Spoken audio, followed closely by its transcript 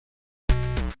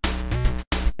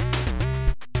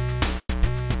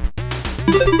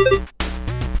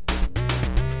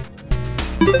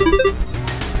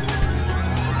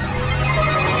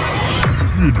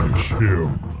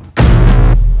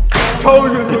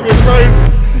told you it was gonna get crazy.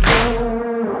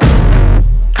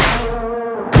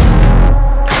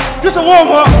 Just a warm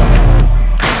up.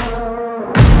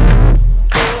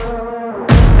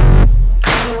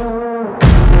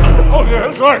 Oh yeah,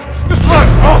 that's right. That's right.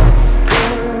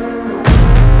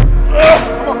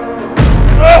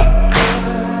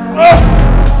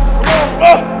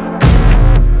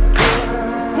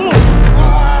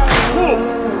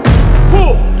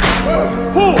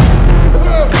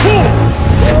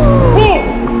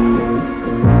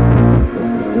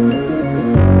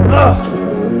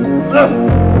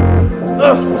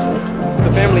 It's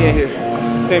a family in here.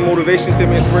 Same motivation,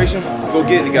 same inspiration. Go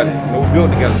get it together. Go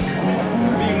build together.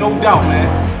 Leave no doubt, man.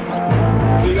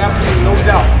 Leave absolutely no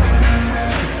doubt.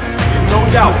 Leave no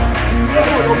doubt.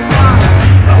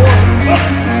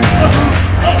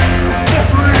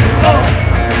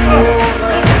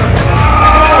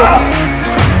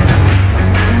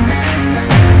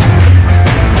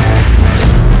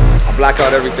 I black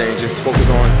out everything, just focus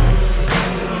on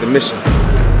the mission.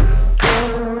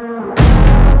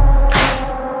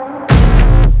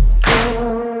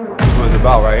 This is what it's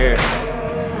about right here.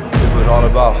 This is what it's all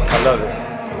about. I love it.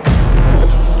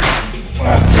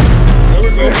 There we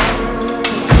go.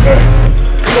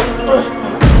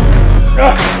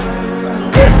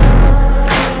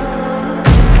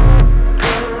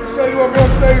 Say you want to be on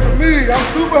stage with me. I'm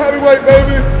super heavyweight,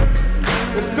 baby.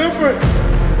 It's different.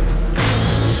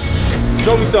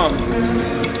 Show me some.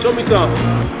 Show me some.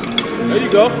 There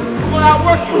you go. I'm gonna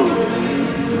outwork you.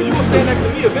 But you gonna stand next to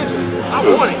me eventually. I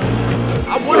want it.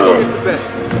 I want to go get the best.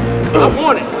 I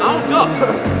want it. I don't duck. I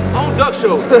don't duck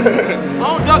shows. I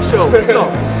don't duck shows. No.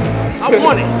 I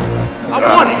want it. I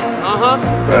want it.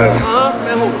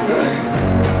 Man, hold on.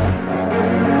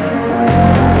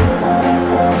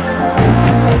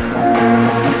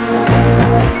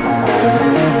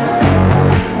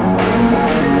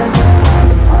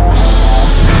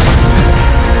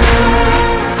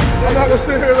 I'm not gonna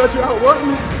sit here and let you outwork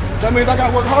me. That means I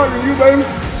gotta work harder than you, baby.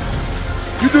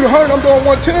 You do the 100, I'm doing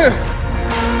 110.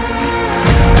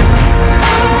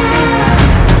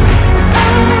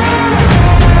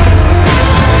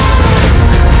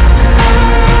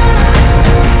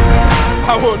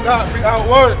 I will not be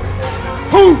outworked.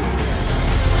 Who?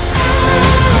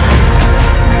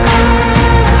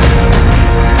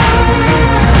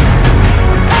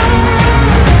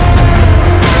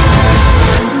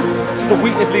 It's a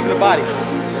weakness leaving the body.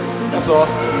 That's all.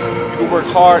 You can work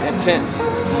hard, intense,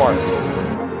 smart.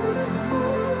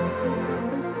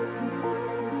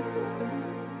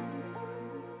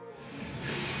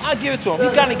 I'll give it to him.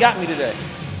 He kind of got me today.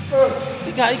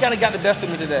 He kind of got the best of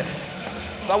me today.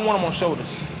 So I want him on shoulders.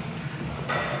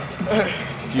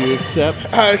 Do you accept?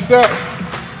 I accept.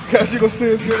 As you gonna see,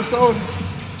 it's getting shoulders.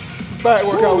 This back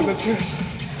workout was intense.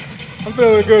 I'm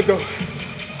feeling good though. I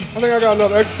think I got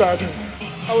another exercise in.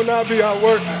 I would not be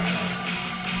outworked.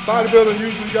 Bodybuilding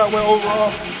usually got win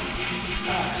overall.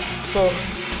 So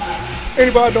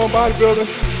anybody doing bodybuilding,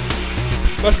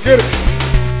 let's get it.